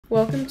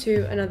Welcome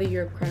to another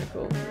Europe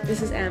Chronicle.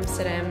 This is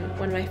Amsterdam,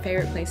 one of my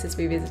favourite places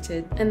we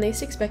visited, and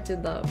least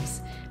expected loves.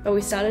 But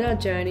we started our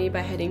journey by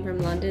heading from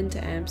London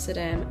to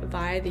Amsterdam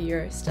via the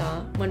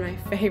Eurostar, one of my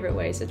favourite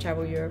ways to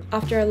travel Europe.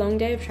 After a long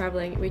day of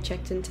travelling, we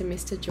checked into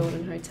Mr.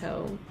 Jordan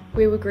Hotel.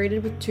 We were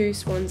greeted with two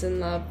swans in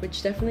love,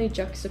 which definitely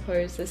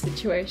juxtaposed the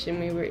situation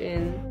we were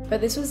in.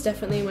 But this was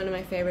definitely one of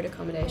my favourite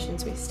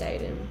accommodations we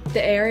stayed in.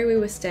 The area we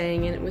were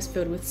staying in was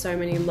filled with so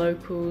many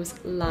locals,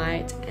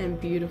 light and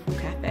beautiful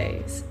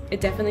cafes.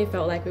 It definitely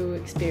felt like we were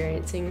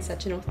experiencing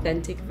such an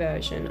authentic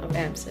version of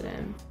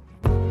Amsterdam.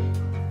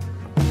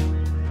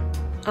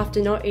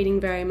 After not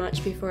eating very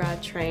much before our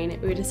train,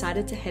 we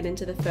decided to head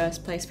into the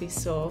first place we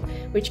saw,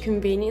 which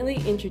conveniently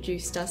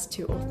introduced us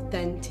to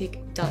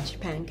authentic Dutch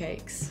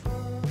pancakes.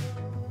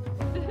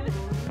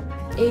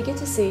 Eager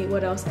to see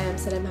what else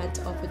Amsterdam had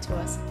to offer to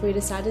us, we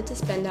decided to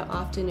spend our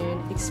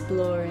afternoon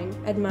exploring,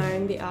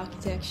 admiring the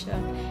architecture,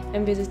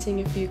 and visiting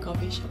a few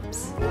coffee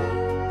shops.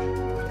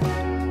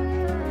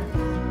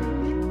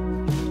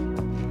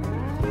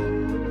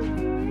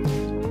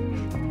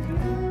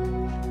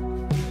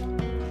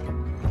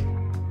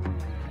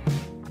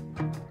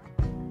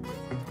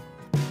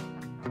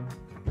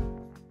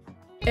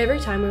 Every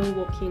time we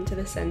were walking into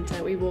the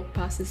centre, we walked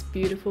past this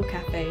beautiful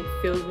cafe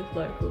filled with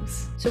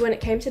locals. So when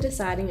it came to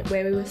deciding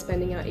where we were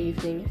spending our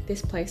evening,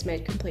 this place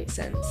made complete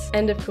sense.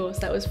 And of course,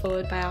 that was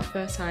followed by our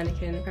first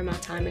Heineken from our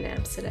time in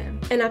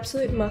Amsterdam. An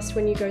absolute must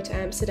when you go to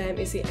Amsterdam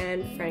is the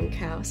Anne Frank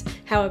house.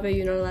 However,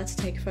 you're not allowed to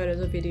take photos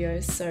or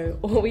videos, so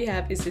all we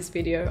have is this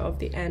video of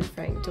the Anne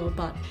Frank door,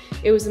 but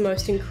it was the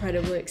most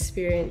incredible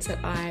experience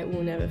that I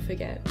will never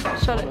forget.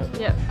 Shot it.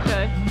 Yep,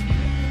 go.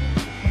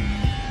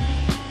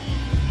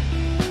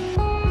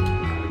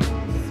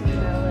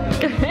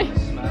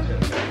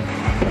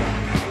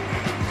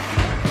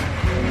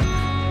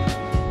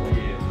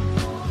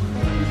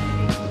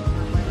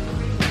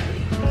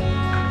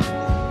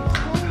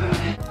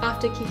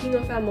 After kicking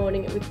off our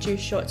morning with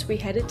juice shots, we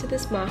headed to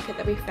this market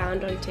that we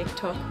found on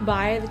TikTok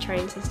via the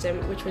train system,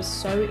 which was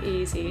so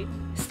easy.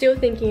 Still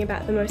thinking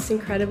about the most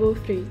incredible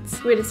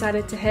fruits, we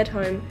decided to head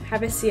home,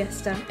 have a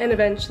siesta, and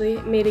eventually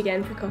meet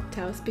again for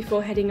cocktails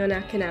before heading on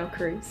our canal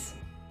cruise.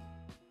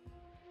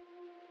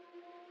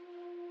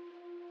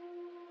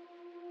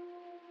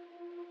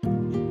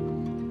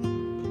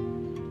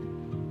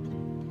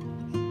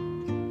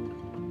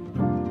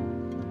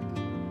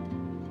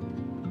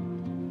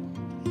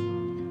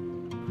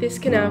 This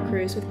canal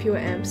cruise with pure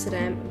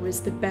Amsterdam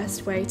was the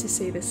best way to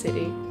see the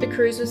city. The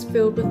cruise was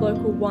filled with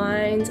local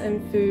wines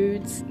and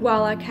foods,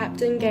 while our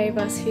captain gave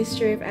us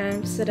history of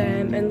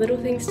Amsterdam and little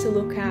things to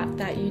look at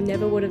that you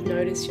never would have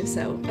noticed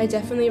yourself. I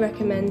definitely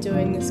recommend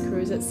doing this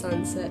cruise at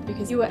sunset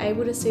because you were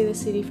able to see the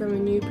city from a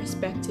new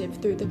perspective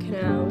through the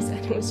canals,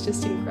 and it was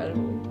just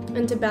incredible.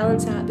 And to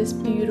balance out this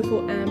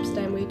beautiful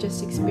Amsterdam we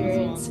just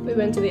experienced, we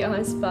went to the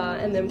ice bar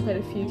and then played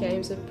a few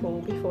games of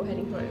pool before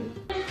heading home.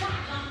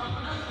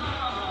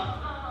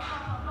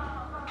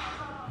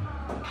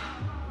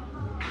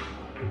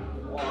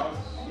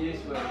 Yes,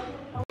 well.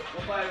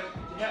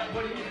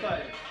 What do you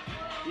play?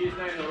 You just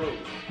know the rules.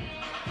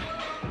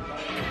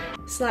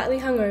 Slightly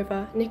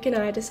hungover, Nick and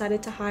I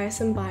decided to hire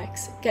some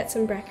bikes, get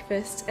some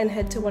breakfast, and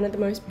head to one of the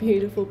most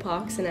beautiful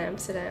parks in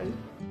Amsterdam.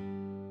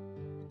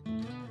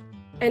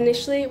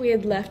 Initially, we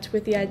had left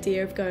with the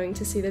idea of going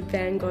to see the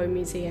Van Gogh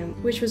Museum,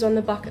 which was on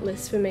the bucket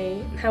list for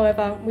me.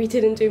 However, we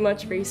didn't do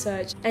much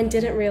research and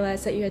didn't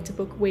realise that you had to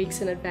book weeks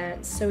in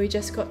advance, so we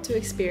just got to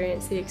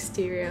experience the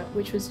exterior,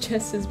 which was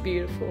just as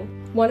beautiful.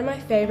 One of my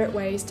favourite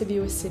ways to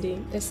view a city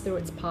is through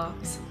its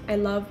parks. I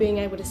love being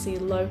able to see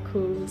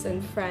locals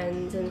and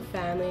friends and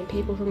family and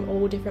people from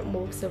all different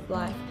walks of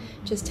life,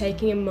 just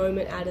taking a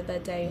moment out of their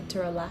day to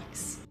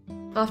relax.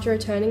 After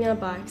returning our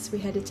bikes, we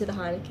headed to the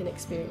Heineken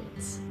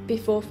experience,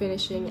 before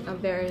finishing our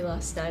very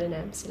last night in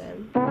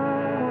Amsterdam.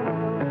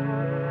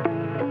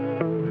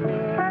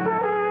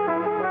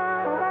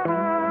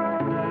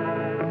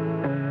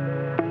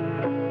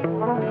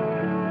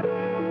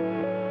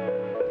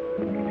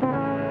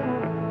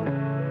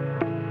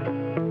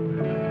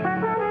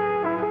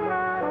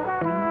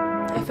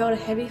 I felt a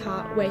heavy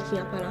heart waking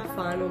up on our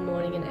final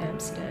morning in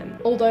Amsterdam.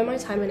 Although my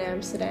time in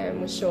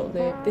Amsterdam was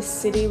short-lived, this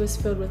city was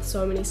filled with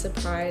so many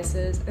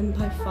surprises and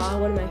by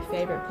far one of my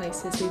favourite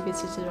places we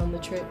visited on the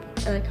trip,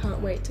 and I can't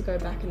wait to go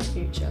back in the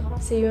future.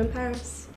 See you in Paris!